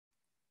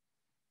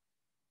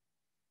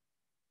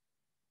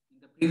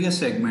Previous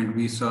segment,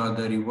 we saw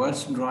the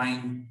reverse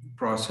drawing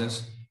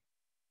process.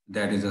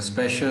 That is a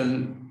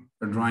special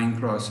drawing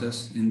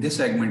process. In this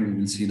segment, we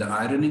will see the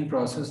ironing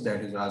process. That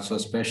is also a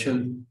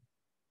special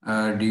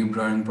deep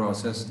drawing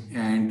process.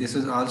 And this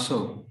is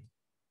also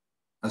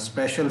a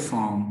special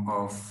form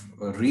of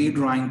a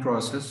redrawing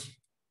process.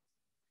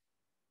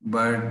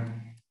 But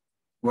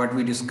what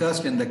we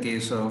discussed in the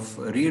case of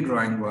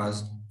redrawing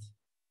was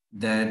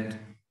that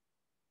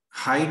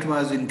height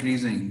was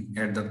increasing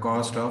at the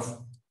cost of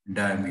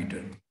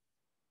diameter.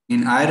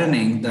 In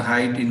ironing, the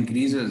height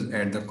increases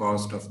at the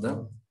cost of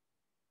the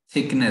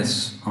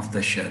thickness of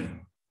the shell.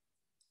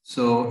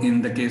 So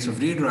in the case of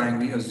redrawing,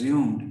 we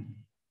assumed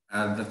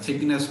the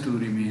thickness to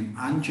remain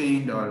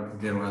unchanged, or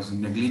there was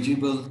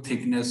negligible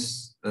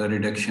thickness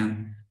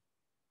reduction.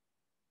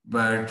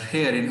 But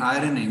here in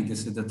ironing,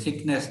 this is the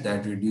thickness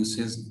that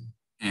reduces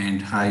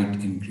and height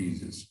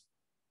increases.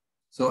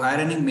 So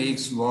ironing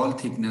makes wall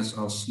thickness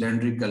of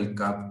cylindrical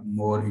cup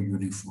more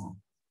uniform.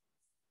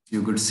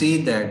 You could see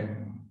that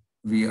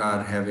we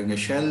are having a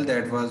shell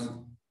that was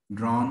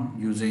drawn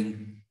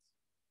using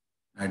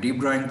a deep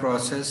drawing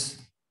process,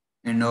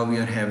 and now we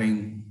are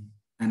having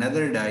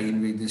another die in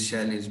which this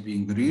shell is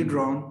being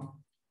redrawn.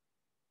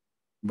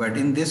 But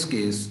in this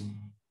case,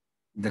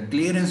 the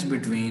clearance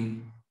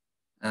between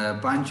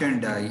punch and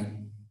die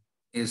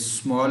is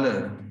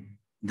smaller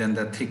than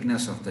the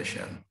thickness of the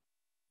shell,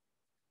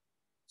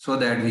 so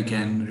that we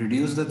can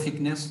reduce the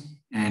thickness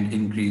and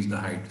increase the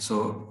height.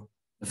 So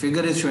the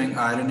figure is showing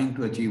ironing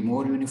to achieve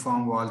more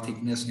uniform wall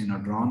thickness in a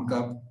drawn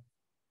cup.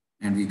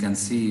 And we can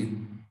see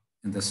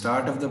in the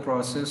start of the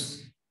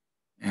process,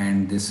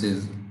 and this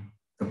is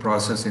the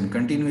process in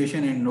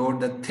continuation, and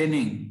note the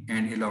thinning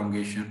and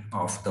elongation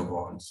of the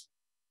walls.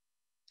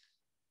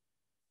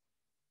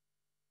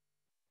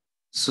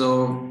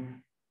 So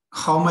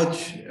how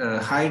much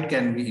height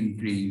can we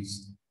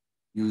increase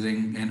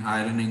using an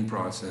ironing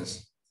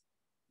process?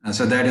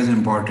 So that is an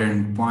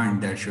important point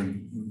that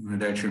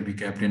should be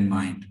kept in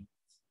mind.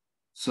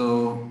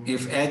 So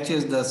if h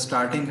is the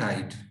starting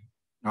height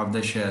of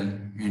the shell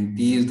and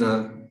t is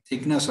the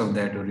thickness of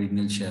that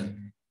original shell,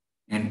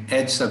 and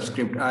h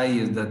subscript I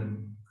is the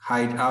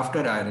height after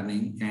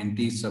ironing, and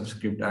t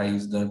subscript I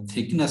is the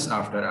thickness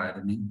after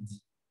ironing,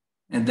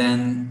 and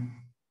then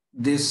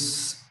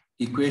this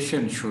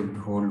equation should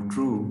hold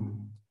true.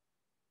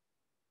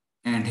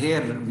 And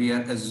here we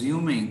are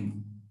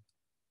assuming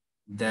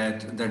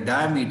that the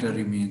diameter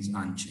remains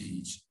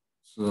unchanged.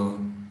 So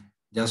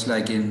just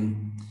like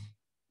in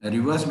a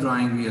reverse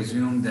drawing, we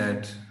assume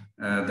that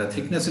the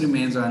thickness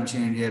remains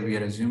unchanged. Here we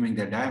are assuming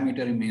that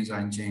diameter remains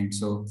unchanged.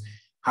 So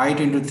height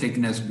into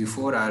thickness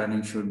before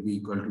ironing should be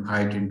equal to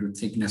height into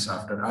thickness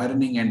after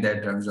ironing, and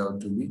that turns out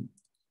to be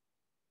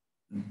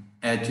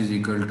h is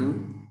equal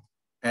to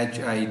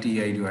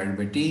HITI divided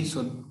by T.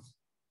 So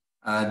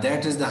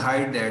that is the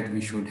height that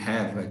we should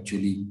have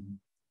actually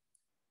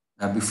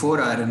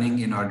before ironing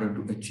in order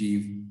to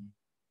achieve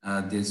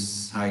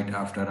this height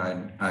after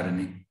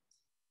ironing.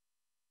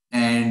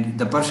 And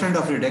the percent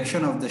of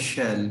reduction of the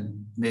shell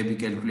may be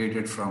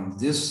calculated from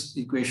this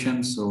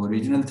equation. So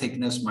original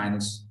thickness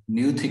minus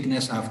new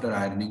thickness after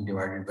ironing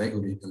divided by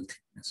original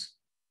thickness.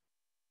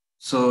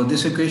 So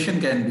this equation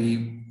can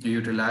be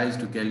utilized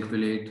to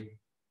calculate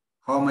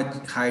how much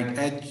height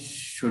h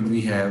should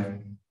we have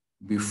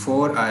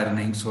before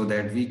ironing so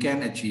that we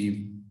can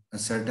achieve a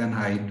certain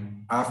height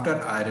after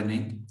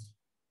ironing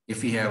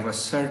if we have a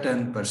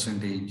certain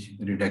percentage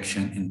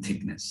reduction in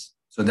thickness.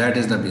 So that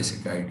is the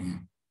basic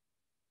idea.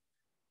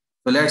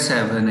 So let's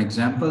have an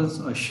example.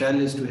 A shell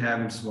is to have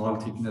its wall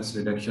thickness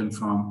reduction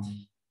from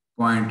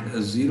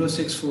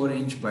 0.064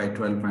 inch by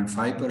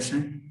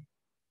 12.5%.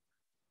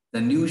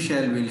 The new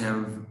shell will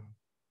have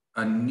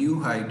a new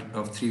height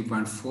of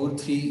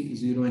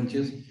 3.430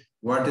 inches.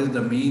 What is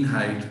the mean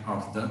height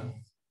of the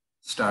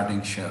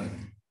starting shell?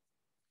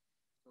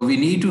 So we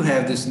need to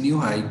have this new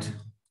height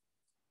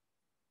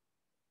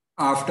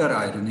after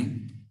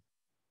ironing,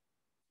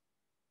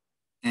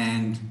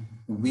 and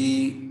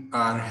we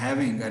are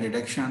having a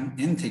reduction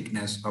in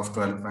thickness of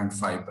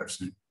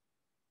 12.5%.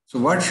 So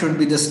what should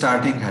be the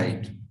starting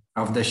height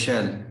of the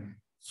shell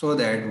so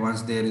that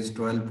once there is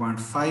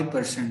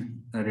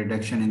 12.5%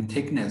 reduction in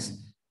thickness,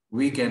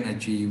 we can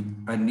achieve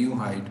a new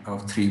height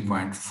of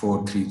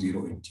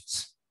 3.430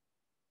 inches.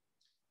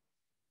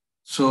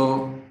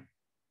 So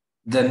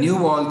the new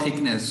wall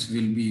thickness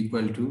will be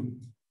equal to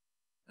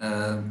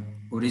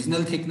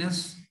original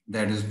thickness,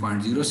 that is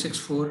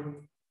 0.064.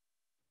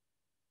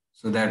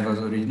 So that was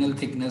original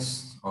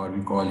thickness, or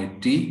we call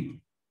it T.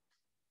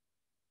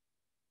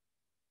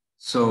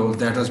 So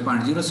that was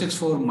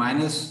 0.064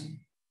 minus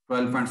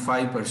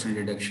 12.5%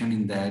 reduction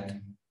in that.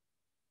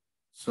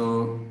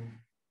 So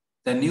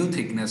the new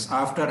thickness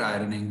after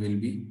ironing will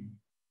be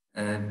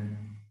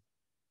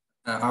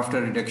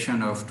after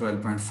reduction of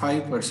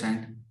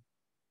 12.5%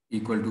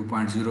 equal to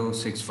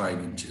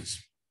 0.065 inches.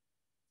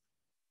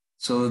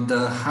 So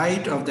the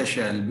height of the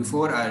shell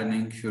before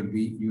ironing should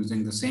be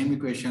using the same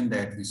equation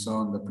that we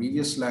saw on the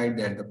previous slide,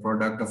 that the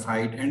product of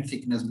height and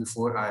thickness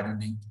before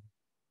ironing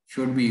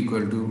should be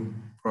equal to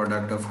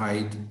product of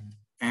height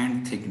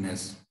and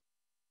thickness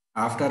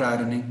after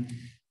ironing.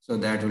 So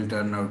that will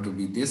turn out to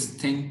be this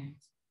thing.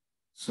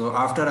 So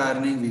after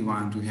ironing, we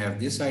want to have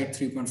this height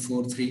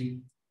 3.43,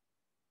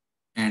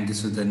 and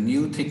this is the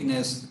new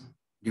thickness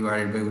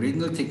divided by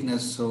original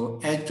thickness.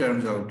 So H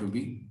turns out to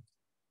be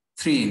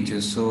 3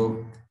 inches.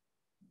 So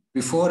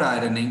before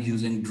ironing,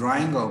 using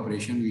drawing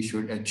operation, we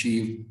should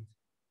achieve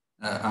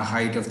a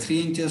height of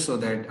 3 inches, so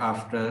that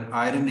after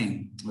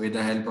ironing with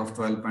the help of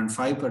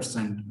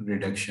 12.5%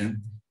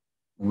 reduction,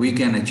 we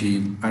can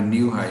achieve a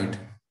new height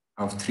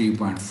of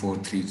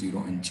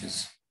 3.430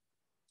 inches.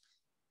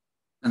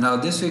 And now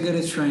this figure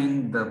is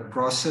showing the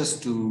process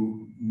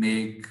to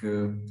make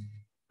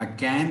a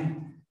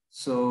can.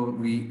 So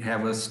we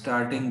have a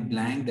starting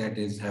blank that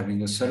is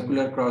having a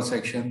circular cross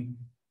section.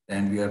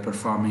 Then we are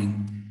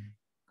performing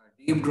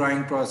a deep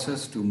drawing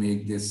process to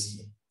make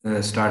this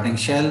starting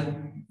shell.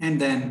 And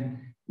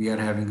then we are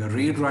having a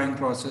redrawing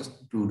process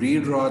to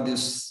redraw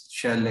this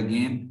shell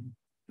again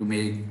to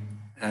make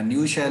a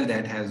new shell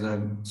that has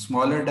a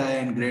smaller die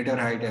and greater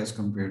height as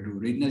compared to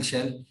original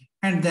shell.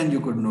 And then you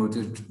could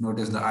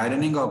notice the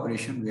ironing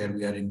operation where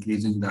we are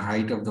increasing the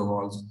height of the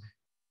walls.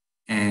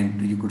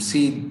 And you could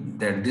see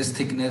that this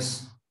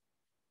thickness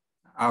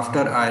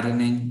after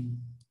ironing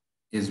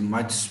is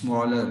much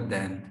smaller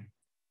than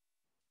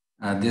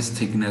this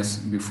thickness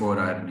before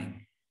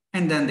ironing.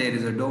 And then there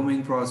is a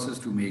doming process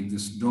to make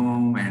this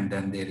dome, and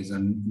then there is a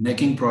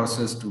necking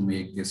process to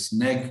make this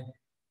neck,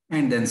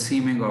 and then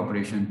seaming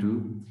operation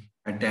to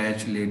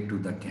attach lid to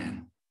the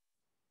can.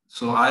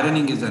 So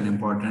ironing is an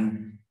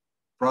important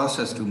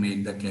process to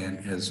make the can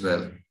as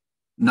well.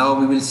 Now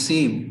we will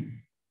see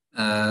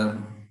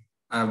an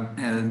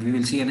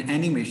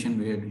animation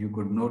where you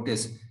could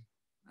notice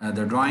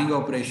the drawing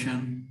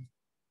operation,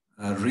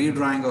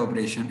 redrawing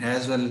operation,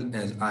 as well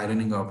as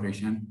ironing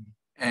operation,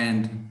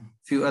 and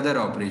few other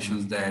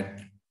operations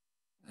that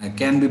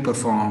can be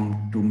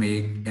performed to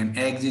make an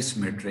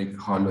axisymmetric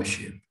hollow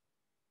shape.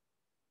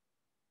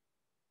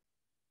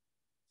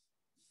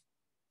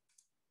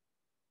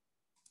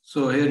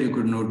 So here you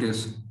could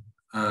notice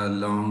a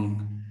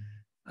long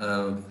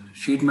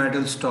sheet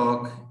metal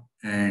stock,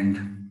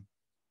 and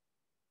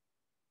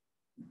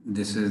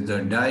this is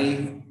the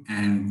die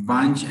and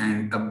punch,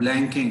 and a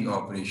blanking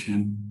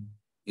operation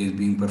is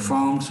being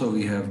performed. So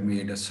we have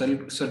made a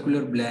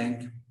circular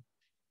blank,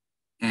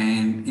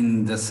 and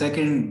in the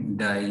second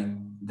die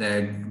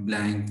that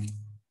blank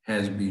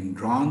has been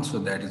drawn. So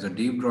that is a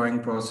deep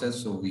drawing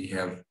process. So we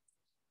have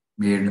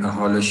made a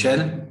hollow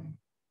shell.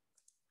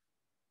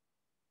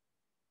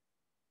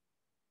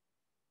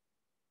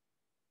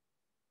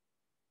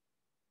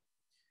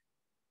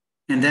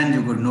 And then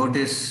you could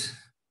notice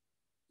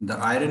the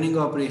ironing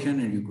operation,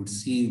 and you could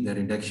see the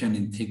reduction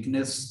in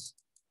thickness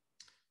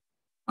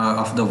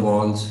of the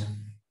walls.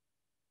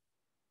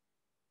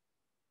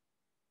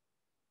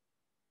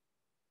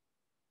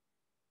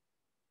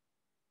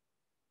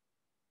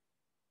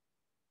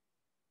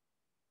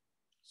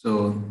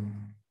 So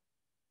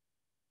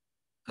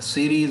a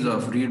series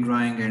of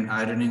redrawing and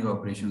ironing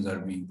operations are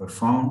being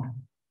performed.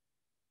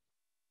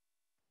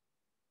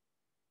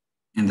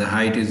 And the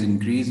height is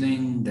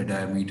increasing, the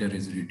diameter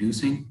is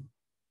reducing.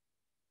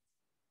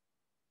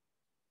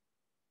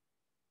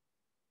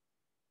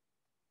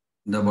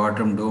 The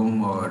bottom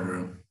dome,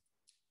 or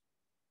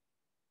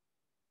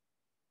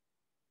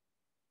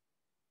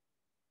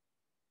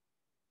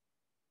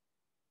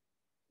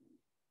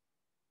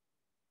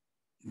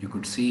you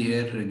could see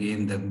here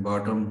again the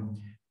bottom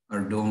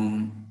or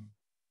dome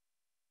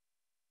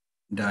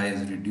die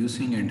is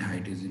reducing and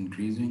height is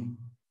increasing.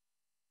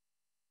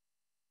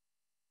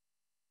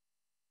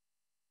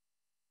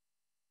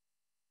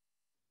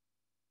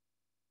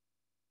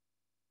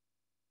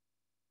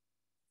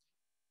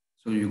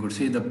 So you could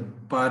see the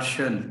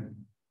partial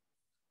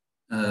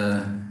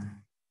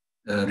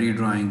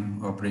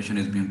redrawing operation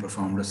is being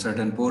performed. A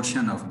certain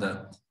portion of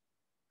the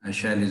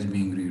shell is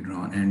being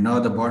redrawn, and now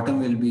the bottom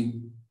will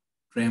be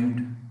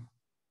trimmed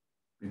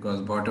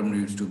because bottom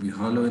needs to be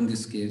hollow in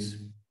this case.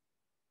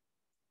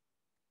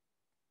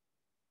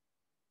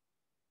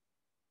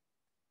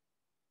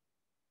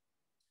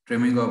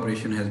 Trimming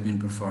operation has been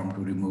performed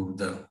to remove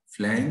the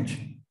flange.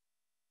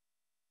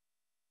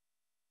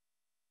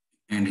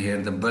 And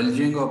here the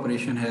bulging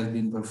operation has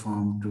been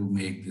performed to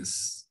make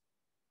this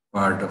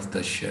part of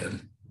the shell.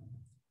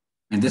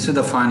 And this is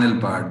the final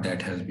part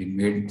that has been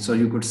made. So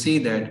you could see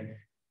that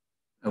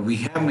we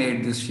have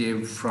made this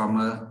shape from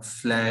a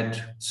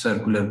flat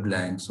circular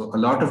blank. So a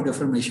lot of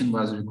deformation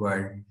was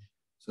required.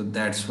 So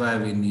that's why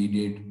we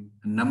needed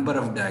a number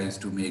of dies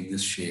to make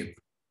this shape.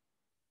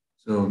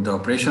 So the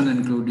operation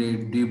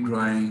included deep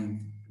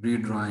drawing,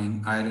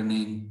 redrawing,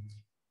 ironing,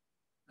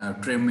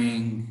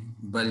 trimming,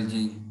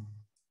 bulging,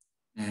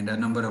 and a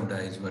number of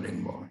dies were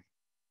involved.